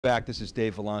Back. This is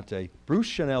Dave Vellante. Bruce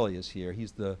Schinelli is here.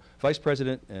 He's the Vice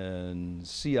President and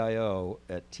CIO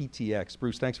at TTX.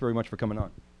 Bruce, thanks very much for coming on.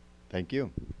 Thank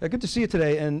you. Good to see you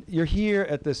today. And you're here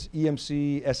at this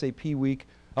EMC SAP week.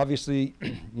 Obviously,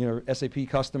 you're an SAP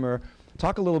customer.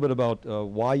 Talk a little bit about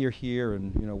why you're here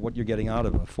and what you're getting out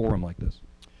of a forum like this.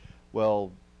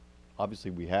 Well, obviously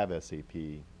we have SAP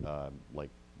like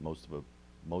most of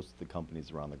the companies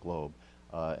around the globe.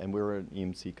 And we're an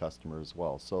EMC customer as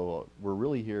well. So we're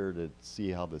really here to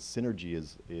see how the synergy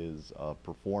is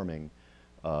performing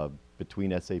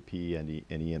between SAP and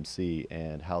EMC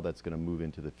and how that's going to move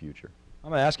into the future. I'm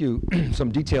going to ask you some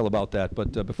detail about that,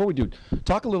 but before we do,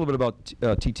 talk a little bit about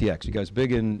TTX. You guys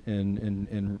big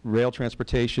in rail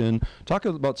transportation. Talk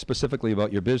about specifically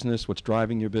about your business, what's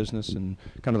driving your business, and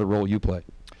kind of the role you play.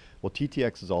 Well,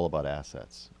 TTX is all about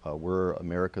assets. We're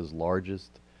America's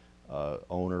largest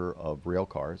owner of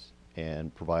railcars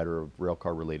and provider of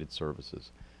railcar related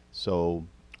services. So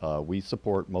we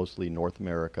support mostly North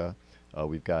America.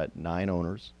 We've got 9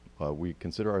 owners. We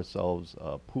consider ourselves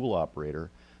a pool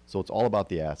operator, so it's all about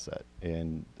the asset,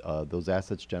 and those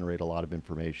assets generate a lot of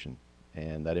information,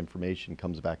 and that information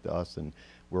comes back to us, and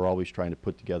we're always trying to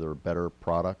put together a better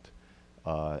product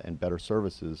and better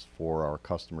services for our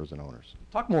customers and owners.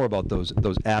 Talk more about those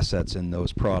assets and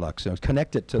those products.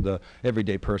 Connect it to the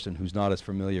everyday person who's not as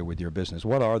familiar with your business.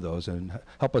 What are those, and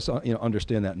help us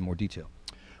understand that in more detail.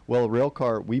 Well, a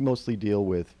railcar, we mostly deal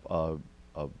with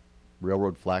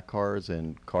railroad flat cars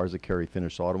and cars that carry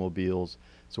finished automobiles.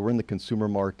 So we're in the consumer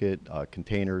market,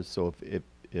 containers. So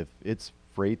if it's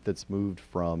freight that's moved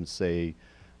from, say,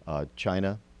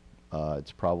 China,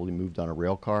 it's probably moved on a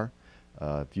rail car.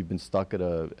 If you've been stuck at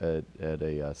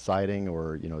a siding,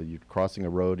 or you're crossing a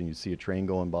road and you see a train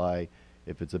going by,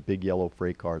 if it's a big yellow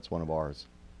freight car, it's one of ours.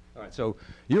 All right, so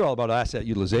you're all about asset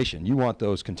utilization. You want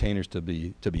those containers to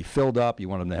be filled up. You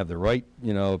want them to have the right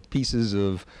pieces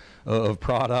of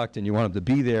product, and you want them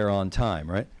to be there on time,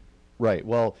 right? Right.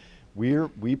 Well,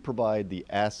 we provide the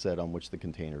asset on which the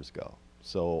containers go.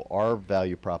 So our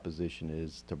value proposition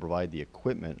is to provide the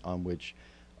equipment on which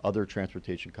other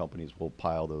transportation companies will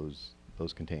pile those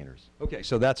containers. Okay,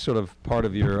 so that's sort of part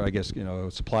of your, I guess,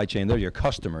 supply chain. They're your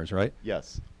customers, right?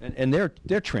 Yes. And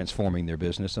they're transforming their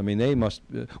business. I mean, they must.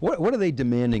 What are they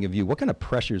demanding of you? What kind of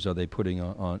pressures are they putting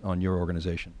on your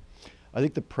organization? I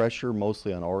think the pressure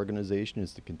mostly on our organization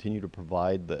is to continue to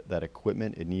provide that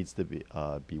equipment. It needs to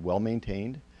be well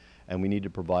maintained, and we need to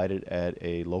provide it at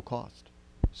a low cost.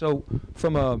 So,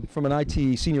 from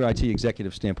an senior IT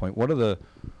executive standpoint, what are the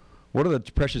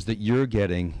pressures that you're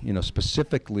getting,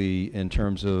 specifically in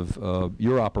terms of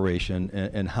your operation,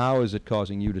 and how is it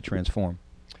causing you to transform?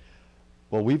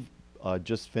 Well, we've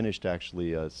just finished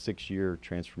actually a 6-year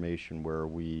transformation where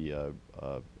we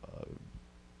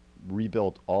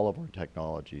rebuilt all of our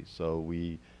technology. So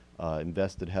we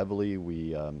invested heavily.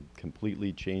 We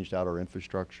completely changed out our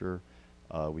infrastructure.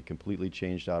 We completely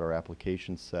changed out our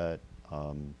application set.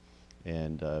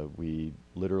 And we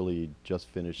literally just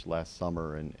finished last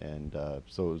summer, and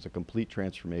so it was a complete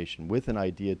transformation with an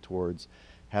idea towards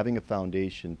having a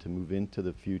foundation to move into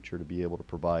the future, to be able to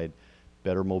provide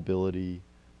better mobility,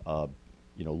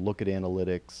 look at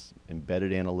analytics,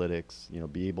 embedded analytics,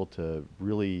 be able to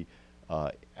really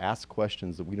ask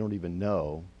questions that we don't even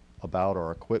know about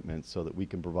our equipment, so that we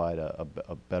can provide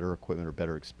a better equipment or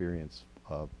better experience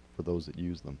for those that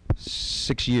use them.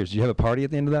 6 years. Did you have a party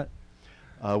at the end of that?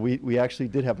 We actually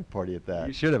did have a party at that.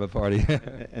 You should have a party.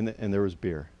 and there was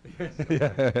beer.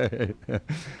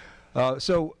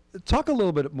 So talk a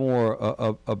little bit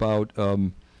more about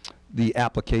the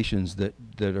applications that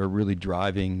are really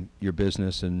driving your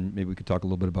business, and maybe we could talk a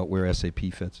little bit about where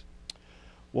SAP fits.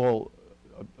 Well,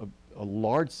 a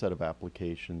large set of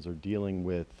applications are dealing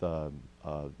with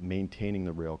maintaining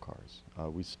the rail cars.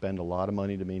 We spend a lot of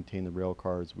money to maintain the rail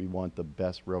cars. We want the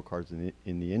best rail cars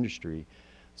in the industry.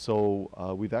 So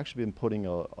we've actually been putting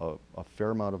a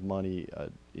fair amount of money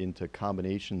into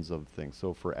combinations of things.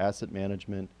 So for asset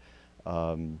management,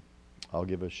 I'll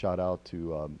give a shout out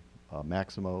to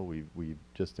Maximo. We've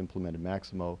just implemented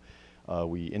Maximo.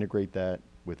 We integrate that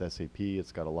with SAP.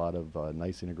 It's got a lot of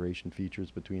nice integration features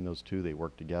between those two. They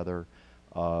work together.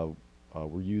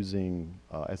 We're using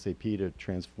SAP to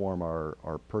transform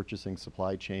our purchasing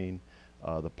supply chain.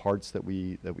 The parts that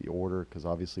we order, because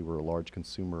obviously we're a large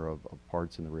consumer of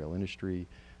parts in the rail industry.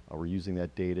 We're using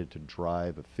that data to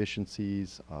drive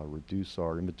efficiencies, reduce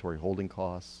our inventory holding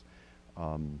costs.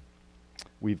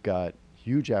 We've got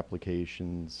huge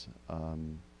applications,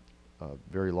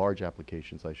 very large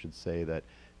applications, I should say, that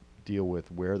deal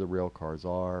with where the rail cars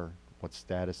are, what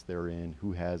status they're in,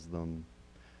 who has them,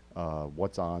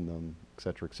 what's on them, et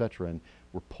cetera, and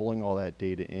we're pulling all that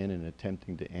data in and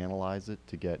attempting to analyze it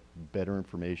to get better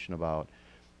information about,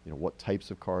 what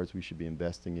types of cars we should be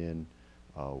investing in,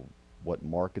 what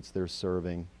markets they're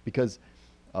serving. Because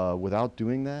without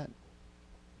doing that,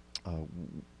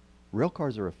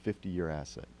 railcars are a 50-year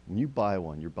asset. When you buy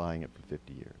one, you're buying it for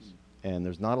 50 years. And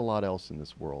there's not a lot else in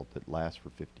this world that lasts for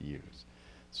 50 years.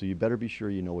 So you better be sure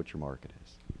you know what your market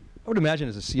is. I would imagine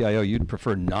as a CIO, you'd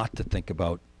prefer not to think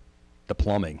about the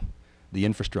plumbing, the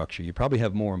infrastructure. You probably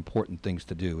have more important things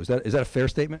to do. Is that a fair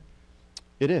statement?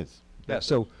 It is. Yeah,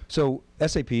 so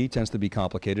SAP tends to be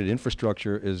complicated.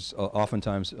 Infrastructure is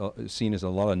oftentimes seen as a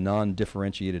lot of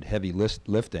non-differentiated heavy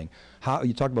lifting. How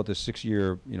you talk about this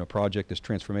 6-year project, this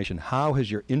transformation. How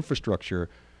has your infrastructure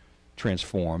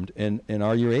transformed, and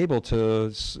are you able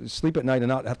to sleep at night and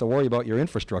not have to worry about your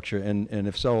infrastructure? And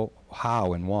if so,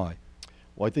 how and why?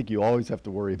 Well, I think you always have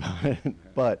to worry about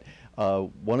it. But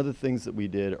one of the things that we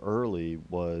did early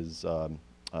was.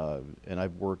 And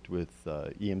I've worked with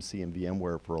EMC and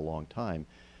VMware for a long time.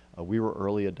 We were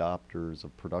early adopters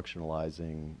of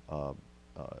productionalizing,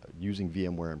 using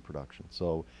VMware in production.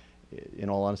 So in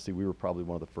all honesty, we were probably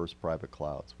one of the first private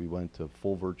clouds. We went to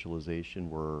full virtualization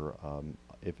where,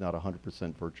 if not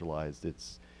 100% virtualized,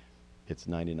 it's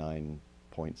 99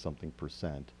 point something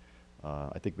percent.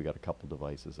 I think we got a couple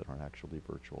devices that aren't actually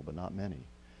virtual, but not many.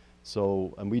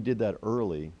 So, and we did that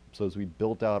early. So as we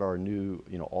built out our new,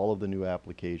 all of the new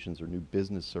applications or new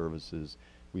business services,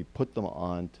 we put them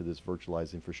on to this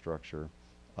virtualized infrastructure.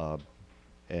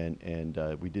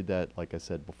 And we did that, like I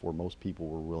said before, most people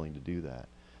were willing to do that.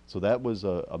 So that was,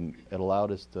 it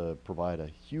allowed us to provide a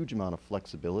huge amount of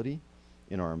flexibility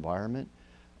in our environment.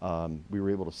 We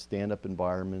were able to stand up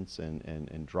environments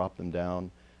and drop them down.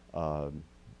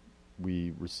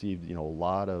 We received, a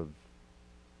lot of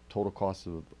total cost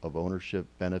of ownership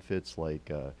benefits, like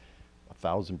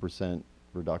 1,000%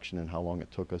 reduction in how long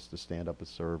it took us to stand up a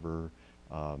server.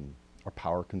 Our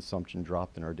power consumption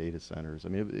dropped in our data centers. I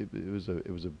mean,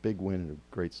 it was a big win and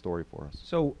a great story for us.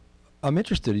 So I'm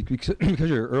interested because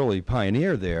you're an early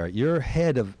pioneer there. Your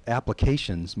head of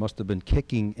applications must have been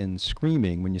kicking and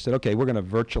screaming when you said, "Okay, we're going to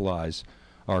virtualize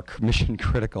our mission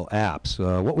critical apps."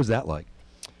 What was that like?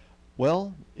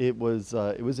 Well, it was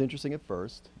interesting at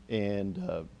first,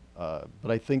 and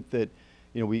but I think that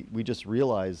we just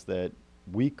realized that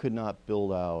we could not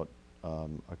build out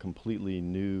a completely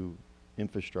new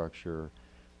infrastructure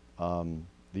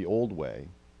the old way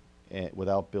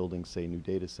without building, say, new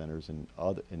data centers and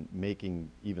making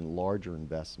even larger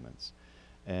investments.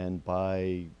 And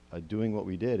by doing what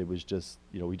we did, it was just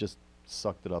we just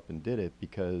sucked it up and did it,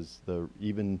 because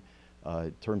even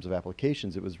in terms of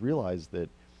applications, it was realized that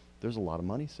there's a lot of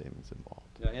money savings involved.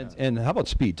 Yeah, and how about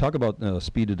speed? Talk about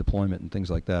speed of deployment and things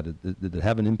like that. Did it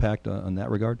have an impact on that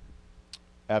regard?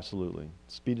 Absolutely.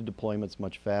 Speed of deployment's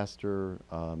much faster.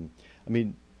 I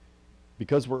mean,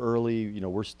 because we're early,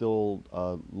 we're still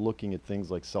looking at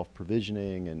things like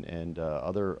self-provisioning and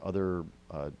other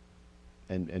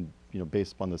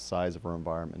based upon the size of our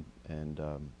environment and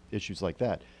issues like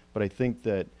that. But I think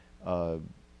that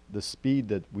the speed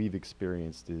that we've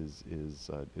experienced is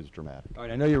dramatic. All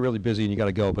right, I know you're really busy and you got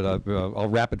to go, but I'll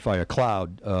rapid fire.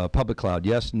 Cloud, public cloud,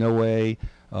 yes, no way,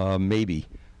 maybe.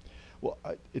 Well,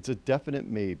 it's a definite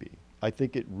maybe. I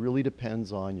think it really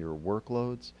depends on your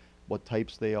workloads, what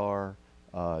types they are,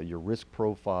 your risk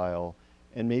profile,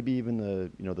 and maybe even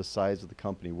the size of the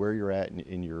company, where you're at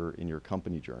in your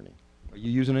company journey. Are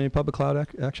you using any public cloud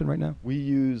action right now? We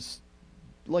use,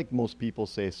 like most people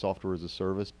say, software as a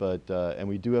service, but and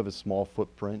we do have a small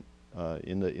footprint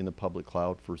in the public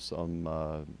cloud for some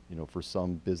for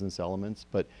some business elements.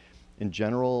 But in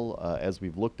general, as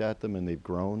we've looked at them and they've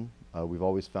grown, we've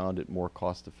always found it more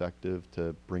cost effective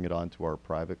to bring it onto our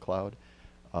private cloud.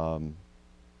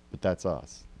 But that's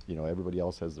us. Everybody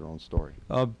else has their own story.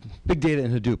 Big data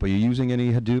in Hadoop. Are you using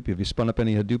any Hadoop? Have you spun up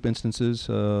any Hadoop instances?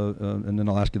 And then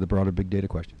I'll ask you the broader big data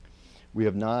question. We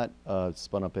have not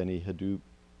spun up any Hadoop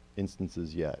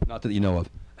instances yet. Not that you know of.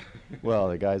 Well,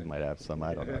 the guys might have some.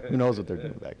 I don't know. Who knows what they're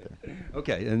doing back there?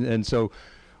 Okay, and so,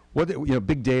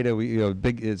 big data.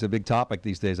 It's a big topic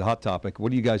these days, a hot topic.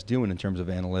 What are you guys doing in terms of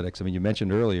analytics? I mean, you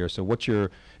mentioned earlier. So,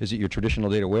 is it your traditional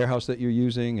data warehouse that you're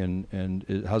using,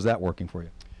 and how's that working for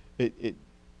you?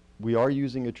 We are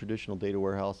using a traditional data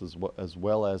warehouse as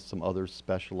well as some other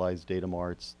specialized data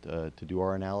marts to do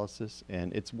our analysis,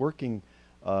 and it's working.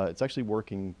 It's actually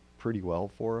working pretty well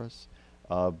for us.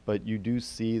 But you do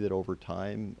see that over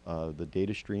time, the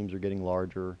data streams are getting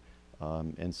larger,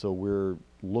 and so we're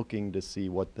looking to see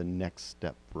what the next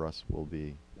step for us will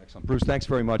be. Excellent. Bruce, thanks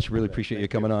very much. Really appreciate you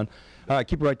coming on. All right,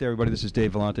 keep it right there, everybody. This is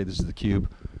Dave Vellante. This is theCUBE.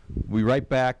 We'll be right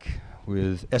back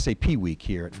with SAP Week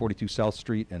here at 42 South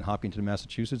Street in Hopkinton,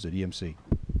 Massachusetts at EMC.